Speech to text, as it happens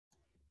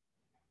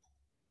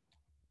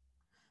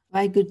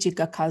ਵਾਹਿਗੁਰੂ ਜੀ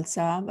ਕਾ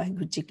ਖਾਲਸਾ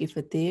ਵਾਹਿਗੁਰੂ ਜੀ ਕੀ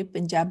ਫਤਿਹ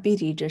Punjabi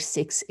reader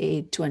 6A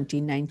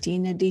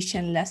 2019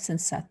 edition lesson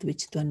 7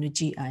 ਵਿੱਚ ਤੁਹਾਨੂੰ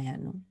ਜੀ ਆਇਆਂ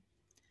ਨੂੰ।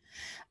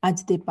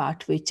 ਅੱਜ ਦੇ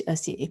ਪਾਠ ਵਿੱਚ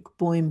ਅਸੀਂ ਇੱਕ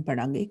ਪੋਇਮ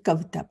ਪੜਾਂਗੇ,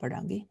 ਕਵਿਤਾ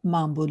ਪੜਾਂਗੇ,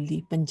 ਮਾਂ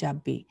ਬੋਲੀ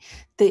ਪੰਜਾਬੀ।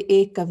 ਤੇ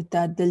ਇਹ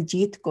ਕਵਿਤਾ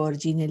ਦਲਜੀਤ ਕੌਰ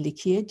ਜੀ ਨੇ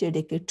ਲਿਖੀ ਹੈ,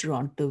 ਜਿਹੜੇ ਕਿ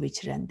ਟੋਰਾਂਟੋ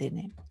ਵਿੱਚ ਰਹਿੰਦੇ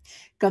ਨੇ।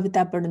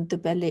 ਕਵਿਤਾ ਪੜਨ ਤੋਂ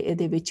ਪਹਿਲੇ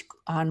ਇਹਦੇ ਵਿੱਚ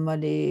ਆਉਣ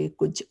ਵਾਲੇ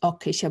ਕੁਝ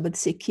ਔਖੇ ਸ਼ਬਦ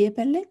ਸਿੱਖੀਏ।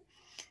 ਪਹਿਲੇ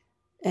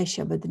ਇਹ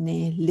ਸ਼ਬਦ ਨੇ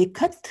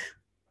ਲਿਖਤ,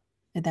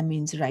 ਇਹਦਾ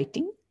means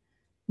writing,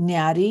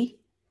 ਨਿਆਰੀ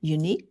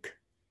unique,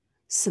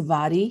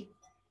 Savari,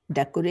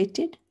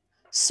 decorated,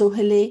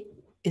 Sohele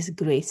is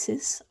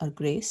graces or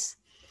grace,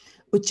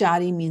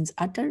 Uchari means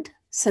uttered,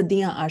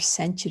 Sadiyan are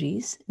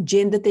centuries,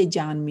 Jind te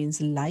Jaan means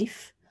life,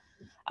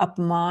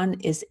 Apman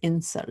is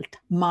insult,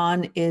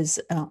 Man is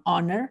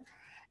honor,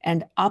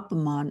 and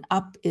Apman,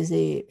 up is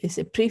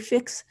a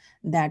prefix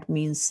that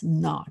means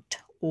not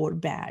or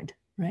bad,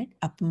 right?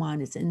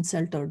 Apman is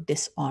insult or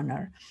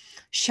dishonor.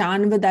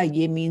 Shan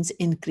Vadaye means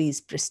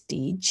increase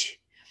prestige.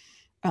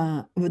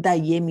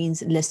 Vadaye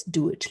means let's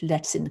do it,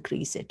 let's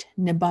increase it.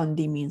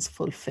 Nibandi means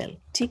fulfill.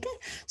 ठीक है?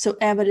 So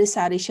ਇਹ ਵਾਲੇ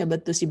ਸਾਰੇ ਸ਼ਬਦ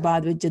ਤੁਸੀਂ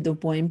ਬਾਅਦ ਵਿੱਚ ਜਦੋਂ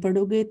ਪੋਇਮ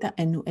ਪੜੋਗੇ ਤਾਂ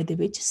ਇਹਨੂੰ ਇਹਦੇ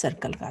ਵਿੱਚ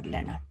ਸਰਕਲ ਕਰ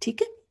ਲੈਣਾ।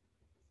 ਠੀਕ ਹੈ?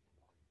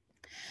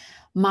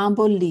 ਮਾਂ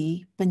ਬੋਲੀ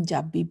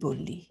ਪੰਜਾਬੀ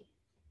ਬੋਲੀ,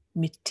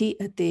 ਮਿੱਠੀ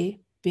ਅਤੇ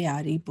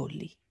ਪਿਆਰੀ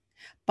ਬੋਲੀ,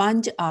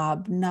 ਪੰਜ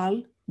ਆਬ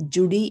ਨਾਲ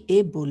ਜੁੜੀ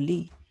ਇਹ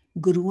ਬੋਲੀ,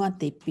 ਗੁਰੂਆਂ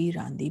ਤੇ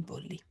ਪੀਰਾਂ ਦੀ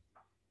ਬੋਲੀ।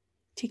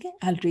 ਠੀਕ ਹੈ?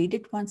 I'll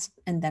read it once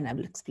and then I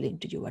will explain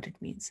to you what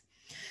it means.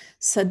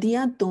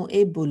 ਸਦੀਆਂ ਤੋਂ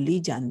ਇਹ ਬੋਲੀ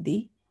ਜਾਂਦੀ,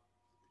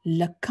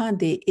 ਲੱਖਾਂ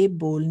ਦੇ ਇਹ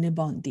ਬੋਲ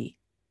ਨਿਭਾਉਂਦੀ,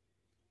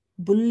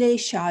 ਬੁੱਲੇ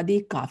ਸ਼ਾਹ ਦੀ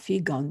ਕਾਫੀ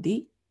ਗਾਉਂਦੀ,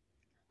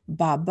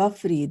 ਬਾਬਾ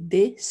ਫਰੀਦ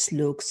ਦੇ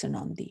ਸ਼ਲੋਕ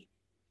ਸੁਣਾਉਂਦੀ,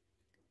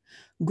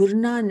 ਗੁਰੂ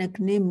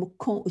ਨਾਨਕ ਨੇ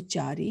ਮੁਖੋਂ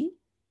ਉਚਾਰੀ,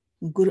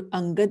 ਗੁਰ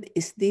ਅੰਗਦ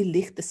ਇਸ ਦੀ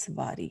ਲਿਖਤ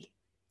ਸਵਾਰੀ,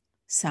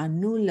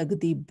 ਸਾਨੂੰ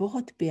ਲੱਗਦੀ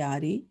ਬਹੁਤ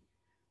ਪਿਆਰੀ,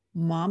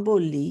 ਮਾਂ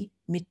ਬੋਲੀ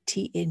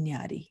ਮਿੱਠੀ ਇਹ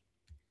ਨਿਆਰੀ,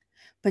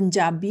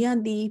 ਪੰਜਾਬੀਆਂ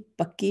ਦੀ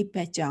ਪੱਕੀ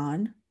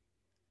ਪਹਿਚਾਨ,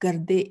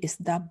 ਕਰਦੇ ਇਸ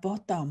ਦਾ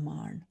ਬਹੁਤਾ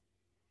ਮਾਣ,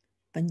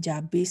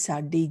 ਪੰਜਾਬੀ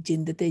ਸਾਡੀ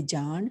ਜਿੰਦ ਤੇ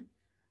ਜਾਨ,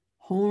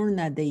 ਹੋਣ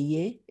ਨਾ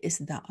ਦਈਏ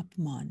ਇਸ ਦਾ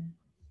ਅਪਮਾਨ,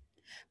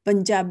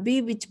 ਪੰਜਾਬੀ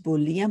ਵਿੱਚ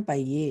ਬੋਲੀਆਂ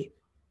ਪਾਈਏ,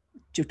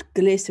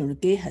 ਚੁਟਕਲੇ ਸੁਣ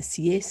ਕੇ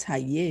ਹੱਸੀਏ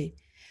ਸਾਈਏ,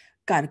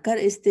 ਘਰ ਘਰ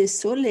ਇਸ ਦੇ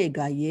ਸੋਹਲੇ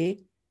ਗਾਈਏ,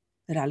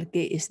 ਰਲ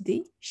ਕੇ ਇਸ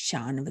ਦੀ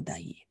ਸ਼ਾਨ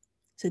ਵਧਾਈਏ।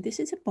 So this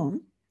is a poem.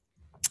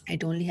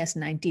 It only has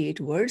 98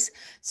 words,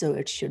 so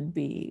it should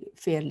be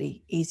fairly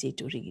easy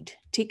to read.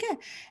 ठीक है?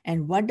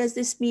 And what does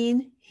this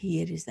mean?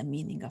 Here is the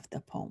meaning of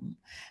the poem.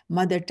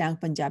 Mother tongue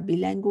Punjabi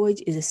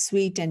language is a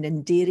sweet and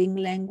endearing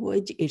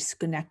language. It's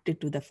connected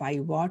to the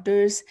five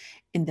waters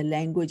in the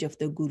language of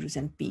the gurus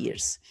and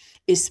peers.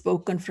 It's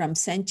spoken from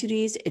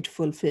centuries. It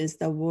fulfills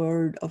the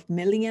word of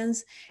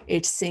millions.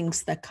 It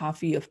sings the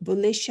kafi of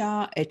Bulle Shah.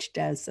 It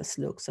tells the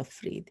sloks of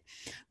Freed.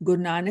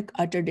 Guru Nanak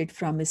uttered it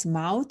from his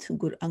mouth.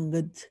 Guru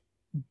Angad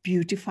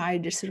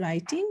beautified its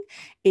writing.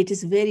 It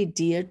is very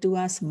dear to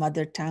us.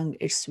 Mother tongue,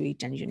 it's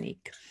sweet and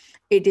unique.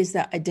 It is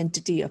the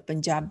identity of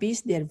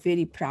Punjabis. They are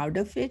very proud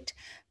of it.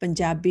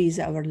 Punjabi is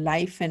our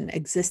life and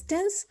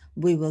existence.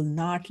 We will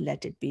not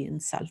let it be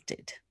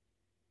insulted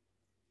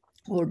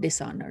or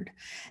dishonored.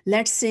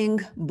 Let's sing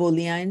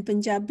Boliyan in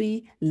Punjabi,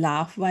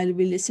 laugh while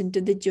we listen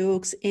to the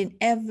jokes. In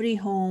every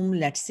home,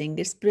 let's sing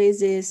its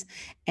praises,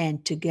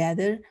 and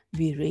together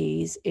we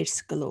raise its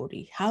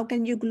glory. How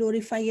can you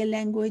glorify a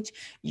language?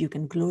 You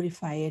can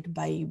glorify it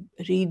by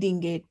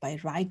reading it, by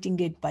writing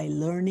it, by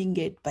learning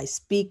it, by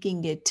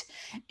speaking it,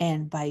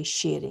 and by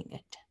sharing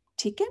it.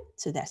 Okay?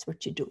 So that's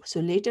what you do.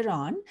 So later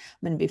on,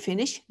 when we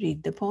finish,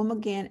 read the poem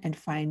again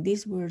and find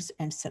these words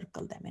and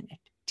circle them in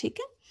it.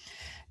 Okay?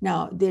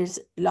 Now, there's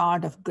a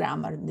lot of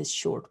grammar in this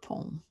short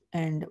poem,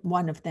 and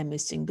one of them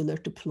is singular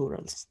to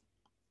plurals.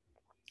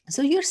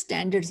 So your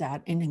standards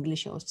are in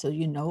English also.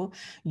 You know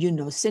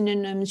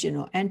synonyms, you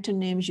know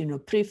antonyms, you know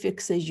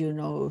prefixes, you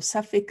know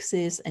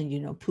suffixes, and you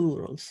know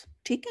plurals.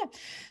 Okay?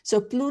 So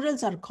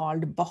plurals are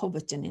called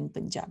bahuvachan in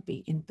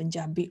Punjabi. In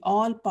Punjabi,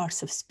 all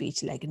parts of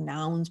speech like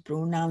nouns,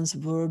 pronouns,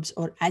 verbs,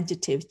 or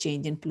adjectives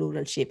change in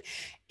plural shape.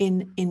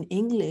 In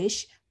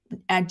English,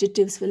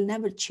 adjectives will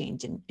never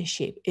change in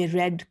shape. A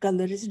red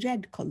color is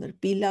red color,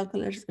 pila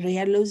color,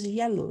 yellow is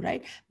yellow,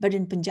 right? But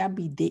in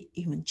Punjabi, they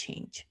even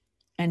change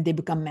and they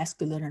become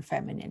masculine and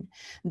feminine.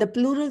 The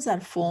plurals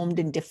are formed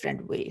in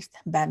different ways.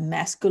 The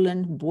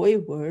masculine boy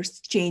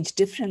words change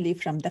differently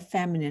from the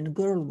feminine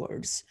girl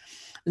words.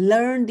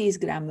 Learn these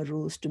grammar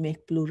rules to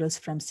make plurals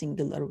from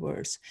singular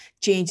words.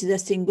 Change the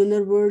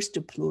singular words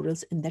to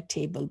plurals in the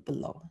table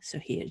below. So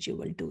here you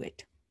will do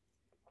it.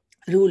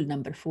 Rule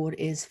number 4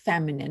 is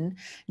feminine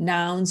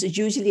nouns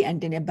usually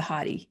end in a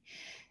bahari.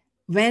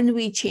 When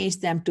we change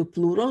them to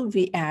plural,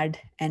 we add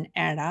an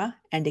ada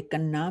and a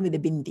kanna with a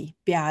bindi.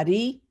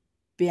 Pyari,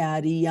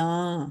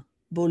 pyariyan.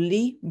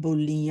 Boli,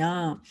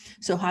 boliyan.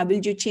 So how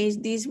will you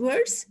change these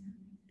words?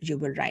 You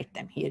will write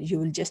them here. You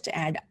will just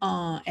add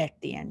at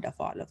the end of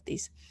all of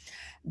these.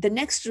 The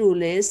next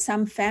rule is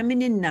some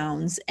feminine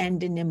nouns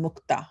end in a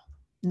mukta,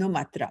 no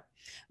matra.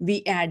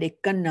 We add a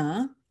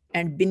kanna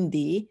and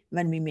bindi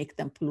when we make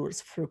them plurals.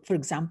 For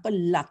example,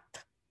 lat,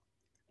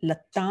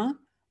 latta,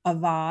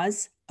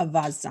 आवाज,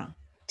 आवाज़ां,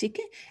 ठीक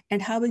है?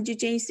 And how will you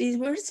change these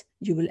words?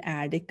 You will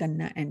add a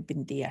kanna and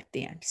bindi at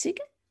the end, ठीक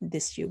है?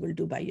 This you will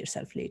do by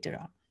yourself later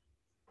on.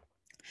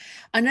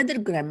 Another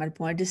grammar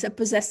point is a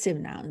possessive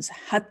nouns.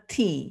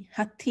 Hathi.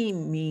 Hathi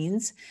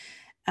means,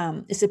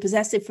 it's a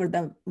possessive for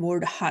the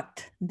word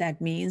hat.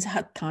 That means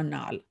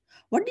hathanal.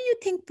 What do you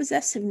think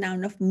possessive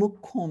noun of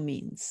mukho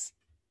means?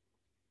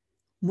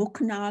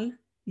 Mukhnal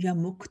ya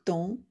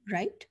mukton,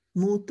 right?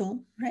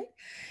 Muton, right?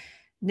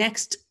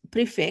 Next,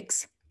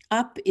 prefix.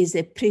 Up is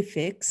a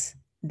prefix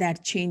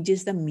that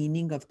changes the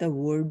meaning of the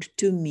word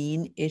to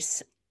mean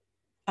its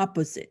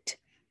opposite.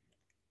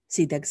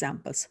 See the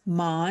examples.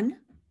 Man,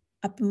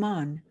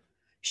 apman.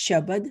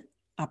 Shabad,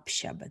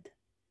 apshabad.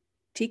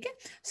 Okay?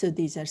 So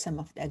these are some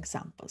of the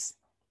examples.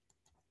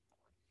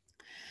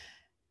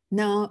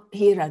 Now,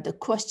 here are the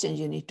questions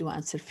you need to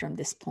answer from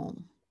this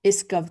poem.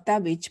 ਇਸ ਕਵਿਤਾ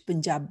ਵਿੱਚ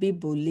ਪੰਜਾਬੀ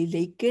ਬੋਲੀ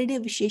ਲਈ ਕਿਹੜੇ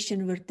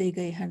ਵਿਸ਼ੇਸ਼ਣ ਵਰਤੇ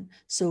ਗਏ ਹਨ?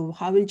 So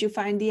how will you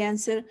find the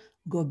answer?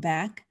 Go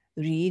back,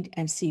 read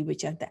and see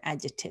which are the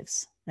adjectives,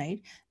 right?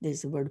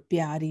 There's the word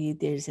pyari,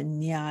 there's a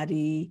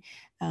nyari,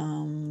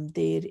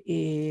 there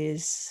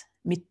is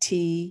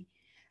mithi,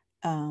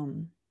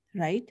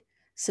 right?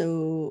 So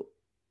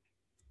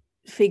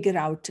figure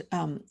out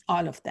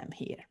all of them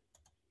here.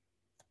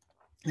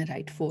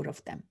 Right, 4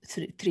 of them,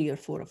 3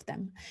 or 4 of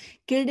them.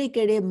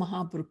 ਕਿਹੜੇ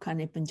ਮਹਾਪੁਰਖਾਂ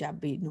ਨੇ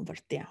ਪੰਜਾਬੀ ਨੂੰ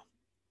ਵਰਤਿਆ?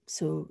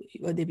 ਸੋ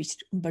ਉਹਦੇ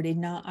ਵਿੱਚ ਬੜੇ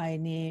ਨਾਂ ਆਏ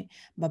ਨੇ,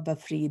 ਬਾਬਾ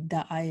ਫਰੀਦ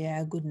ਦਾ ਆਇਆ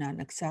ਹੈ, ਗੁਰੂ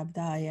ਨਾਨਕ ਸਾਹਿਬ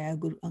ਦਾ ਆਇਆ ਹੈ,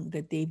 ਗੁਰੂ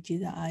ਅੰਗਦ ਦੇਵ ਜੀ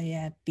ਦਾ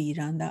ਆਇਆ ਹੈ,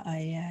 ਪੀਰਾਂ ਦਾ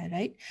ਆਇਆ ਹੈ,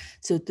 ਰਾਈਟ?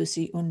 ਸੋ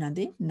ਤੁਸੀਂ ਉਹਨਾਂ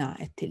ਦੇ ਨਾਂ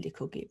ਇੱਥੇ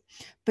ਲਿਖੋਗੇ।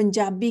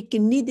 ਪੰਜਾਬੀ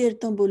ਕਿੰਨੀ ਦੇਰ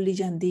ਤੋਂ ਬੋਲੀ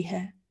ਜਾਂਦੀ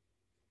ਹੈ?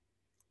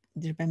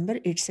 Remember,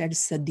 it said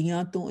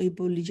ਸਦੀਆਂ ਤੋਂ ਇਹ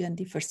ਬੋਲੀ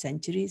ਜਾਂਦੀ, for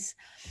centuries.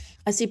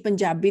 ਅਸੀਂ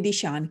ਪੰਜਾਬੀ ਦੀ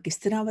ਸ਼ਾਨ ਕਿਸ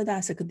ਤਰ੍ਹਾਂ ਵਧਾ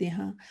ਸਕਦੇ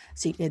ਹਾਂ?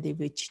 ਅਸੀਂ ਇਹਦੇ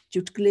ਵਿੱਚ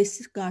ਚੁਟਕਲੇ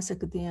ਸਿਖਾ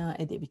ਸਕਦੇ ਹਾਂ,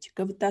 ਇਹਦੇ ਵਿੱਚ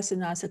ਕਵਿਤਾ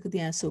ਸੁਣਾ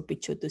ਸਕਦੇ ਹਾਂ। ਸੋ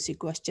ਪਿੱਛੋਂ ਤੁਸੀਂ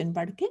ਕੁਐਸਚਨ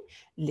ਪੜ੍ਹ ਕੇ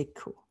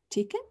ਲਿਖੋ,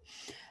 ਠੀਕ ਹੈ?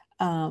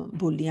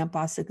 ਬੋਲੀਆਂ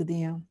ਪਾ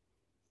ਸਕਦੇ ਹਾਂ।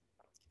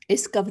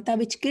 ਇਸ ਕਵਿਤਾ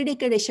ਵਿੱਚ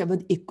ਕਿਹੜੇ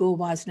ਸ਼ਬਦ ਇੱਕੋ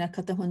ਆਵਾਜ਼ ਨਾਲ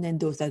ਖਤਮ ਹੁੰਦੇ ਨੇ?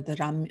 Those are the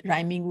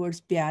rhyming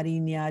words, ਪਿਆਰੀ,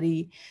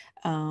 ਨਿਆਰੀ,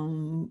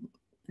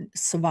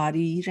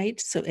 ਸਵਾਰੀ, ਰਾਈਟ?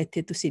 ਸੋ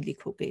ਇੱਥੇ ਤੁਸੀਂ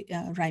ਲਿਖੋਗੇ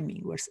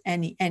rhyming words,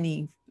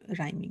 any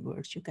rhyming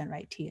words you can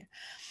right here.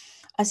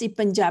 ਅਸੀਂ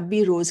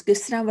ਪੰਜਾਬੀ ਰੋਜ਼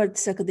ਕਿਸ ਤਰ੍ਹਾਂ ਵਰਤ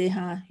ਸਕਦੇ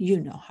ਹਾਂ? You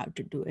know how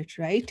to do it,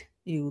 right?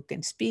 You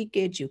can speak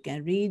it, you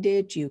can read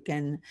it, you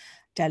can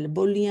tell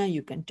ਬੋਲੀਆਂ,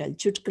 you can tell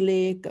ਚੁਟਕਲੇ,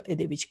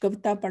 ਇਹਦੇ ਵਿੱਚ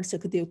ਕਵਿਤਾ ਪੜ੍ਹ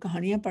ਸਕਦੇ ਹੋ,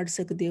 ਕਹਾਣੀਆਂ ਪੜ੍ਹ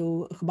ਸਕਦੇ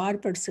ਹੋ, ਅਖਬਾਰ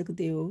ਪੜ੍ਹ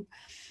ਸਕਦੇ ਹੋ।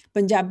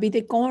 ਪੰਜਾਬੀ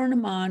ਤੇ ਕੌਣ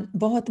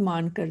ਬਹੁਤ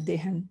ਮਾਣ ਕਰਦੇ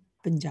ਹਨ?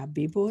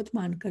 ਪੰਜਾਬੀ ਬਹੁਤ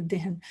ਮਾਣ ਕਰਦੇ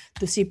ਹਨ।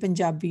 ਤੁਸੀਂ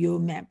ਪੰਜਾਬੀ ਹੋ,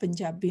 ਮੈਂ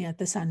ਪੰਜਾਬੀ ਹਾਂ,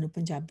 ਤਾਂ ਸਾਨੂੰ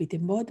ਪੰਜਾਬੀ ਤੇ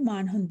ਬਹੁਤ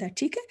ਮਾਣ ਹੁੰਦਾ,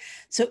 ਠੀਕ ਹੈ?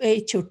 ਸੋ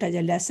ਇਹ ਛੋਟਾ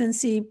ਜਿਹਾ ਲੈਸਨ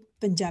ਸੀ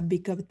ਪੰਜਾਬੀ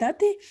ਕਵਿਤਾ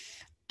ਤੇ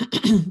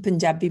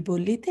ਪੰਜਾਬੀ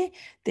ਬੋਲੀ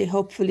ਤੇ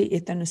ਹੋਪਫੁਲੀ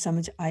ਇਹ ਤੁਹਾਨੂੰ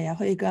ਸਮਝ ਆਇਆ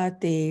ਹੋਏਗਾ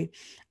ਤੇ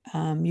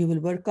you will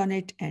work on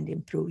it and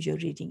improve your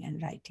reading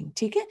and writing,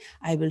 ਠੀਕ ਹੈ?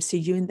 I will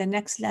see you in the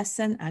next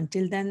lesson.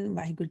 Until then,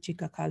 Waheguru ji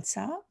ਕਾ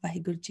ਖਾਲਸਾ,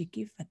 ਵਾਹਿਗੁਰੂ ਜੀ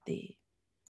ਕੀ ਫਤਿਹ।